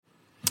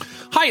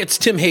Hi, it's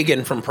Tim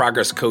Hagen from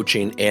Progress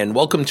Coaching, and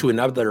welcome to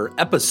another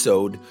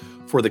episode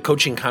for the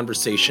Coaching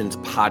Conversations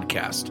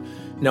podcast.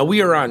 Now, we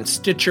are on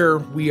Stitcher,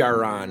 we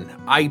are on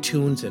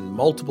iTunes, and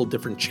multiple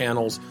different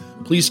channels.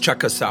 Please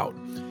check us out.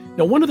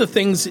 Now, one of the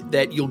things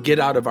that you'll get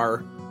out of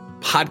our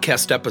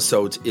podcast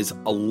episodes is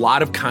a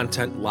lot of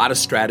content, a lot of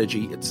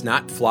strategy. It's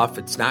not fluff,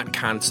 it's not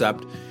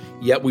concept,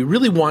 yet we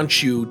really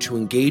want you to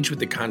engage with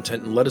the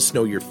content and let us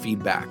know your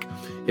feedback.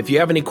 If you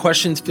have any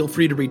questions, feel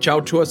free to reach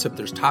out to us. If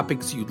there's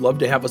topics you'd love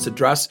to have us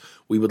address,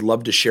 we would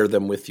love to share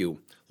them with you.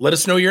 Let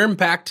us know your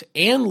impact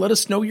and let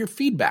us know your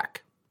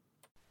feedback.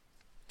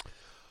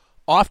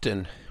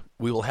 Often,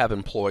 we will have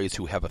employees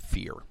who have a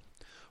fear,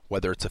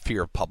 whether it's a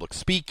fear of public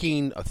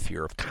speaking, a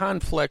fear of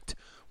conflict,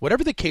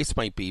 whatever the case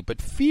might be,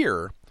 but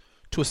fear,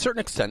 to a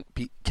certain extent,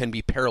 can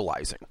be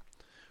paralyzing.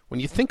 When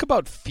you think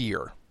about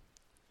fear,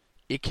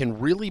 it can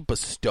really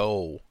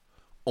bestow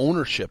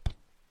ownership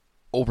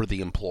over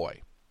the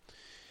employee.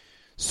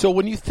 So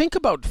when you think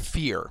about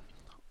fear,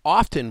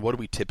 often what do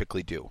we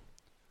typically do?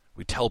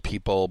 We tell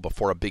people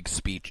before a big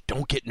speech,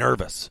 don't get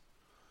nervous,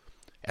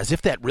 as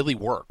if that really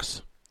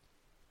works.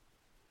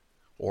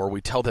 Or we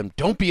tell them,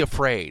 don't be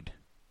afraid.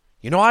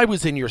 You know, I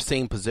was in your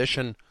same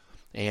position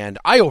and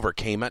I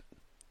overcame it.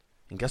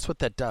 And guess what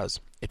that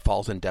does? It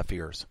falls on deaf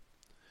ears.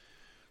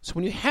 So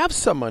when you have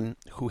someone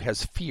who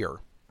has fear,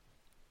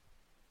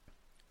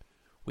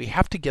 we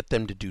have to get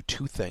them to do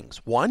two things.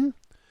 One,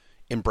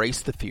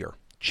 embrace the fear.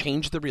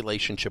 Change the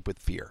relationship with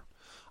fear.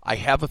 I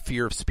have a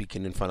fear of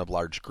speaking in front of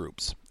large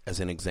groups, as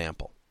an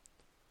example.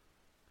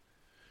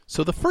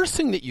 So the first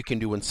thing that you can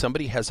do when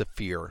somebody has a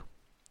fear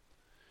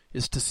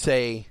is to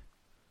say,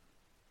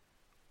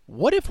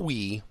 what if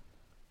we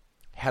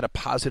had a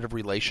positive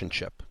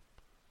relationship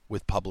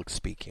with public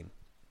speaking?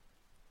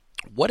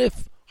 What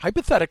if,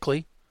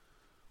 hypothetically,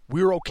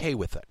 we're okay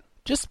with it?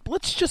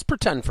 Let's just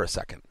pretend for a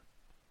second.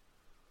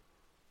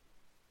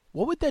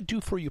 What would that do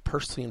for you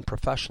personally and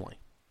professionally?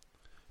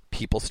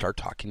 People start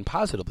talking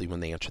positively when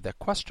they answer that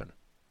question.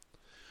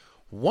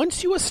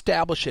 Once you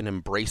establish an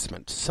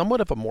embracement, somewhat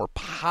of a more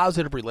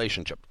positive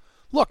relationship,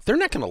 look, they're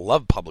not going to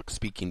love public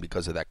speaking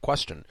because of that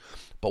question,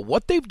 but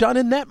what they've done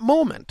in that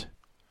moment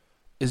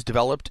is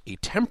developed a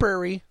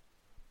temporary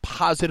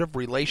positive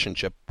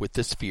relationship with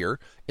this fear,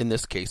 in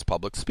this case,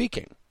 public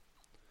speaking.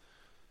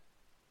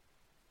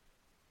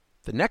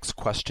 The next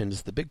question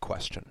is the big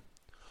question.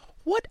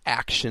 What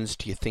actions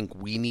do you think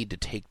we need to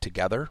take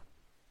together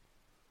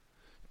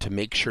to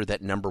make sure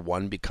that number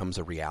one becomes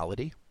a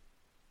reality?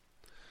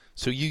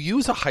 So you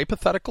use a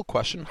hypothetical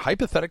question.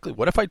 Hypothetically,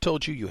 what if I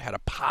told you you had a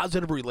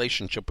positive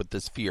relationship with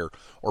this fear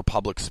or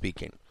public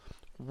speaking?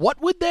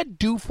 What would that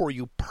do for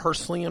you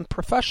personally and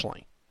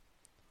professionally?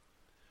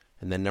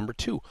 And then number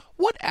two,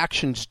 what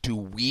actions do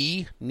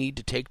we need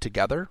to take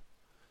together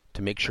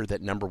to make sure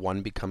that number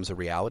one becomes a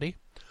reality?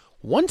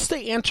 Once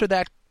they answer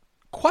that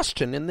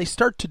question and they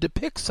start to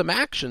depict some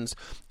actions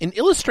and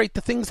illustrate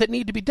the things that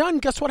need to be done,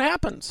 guess what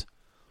happens?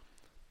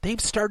 They've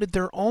started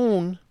their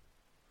own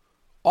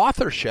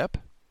authorship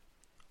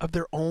of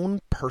their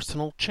own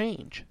personal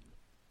change.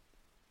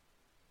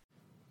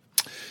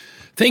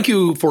 Thank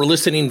you for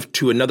listening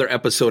to another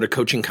episode of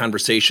Coaching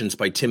Conversations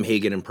by Tim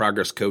Hagen and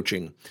Progress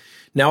Coaching.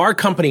 Now, our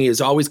company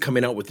is always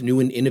coming out with new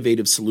and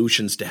innovative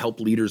solutions to help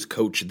leaders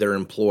coach their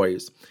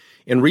employees.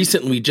 And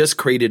recently, we just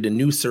created a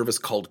new service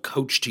called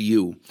Coach to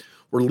You,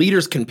 where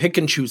leaders can pick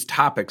and choose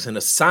topics and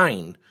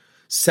assign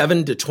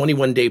 7 to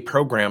 21-day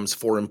programs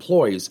for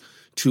employees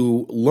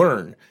to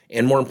learn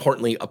and, more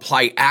importantly,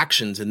 apply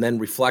actions and then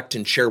reflect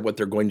and share what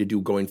they're going to do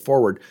going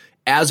forward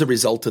as a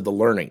result of the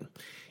learning.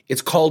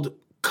 It's called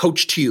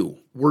Coach to You.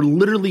 We're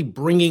literally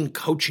bringing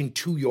coaching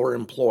to your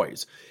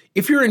employees.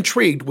 If you're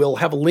intrigued, we'll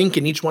have a link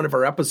in each one of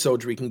our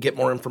episodes where you can get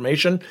more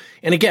information.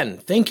 And again,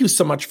 thank you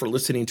so much for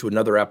listening to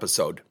another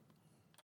episode.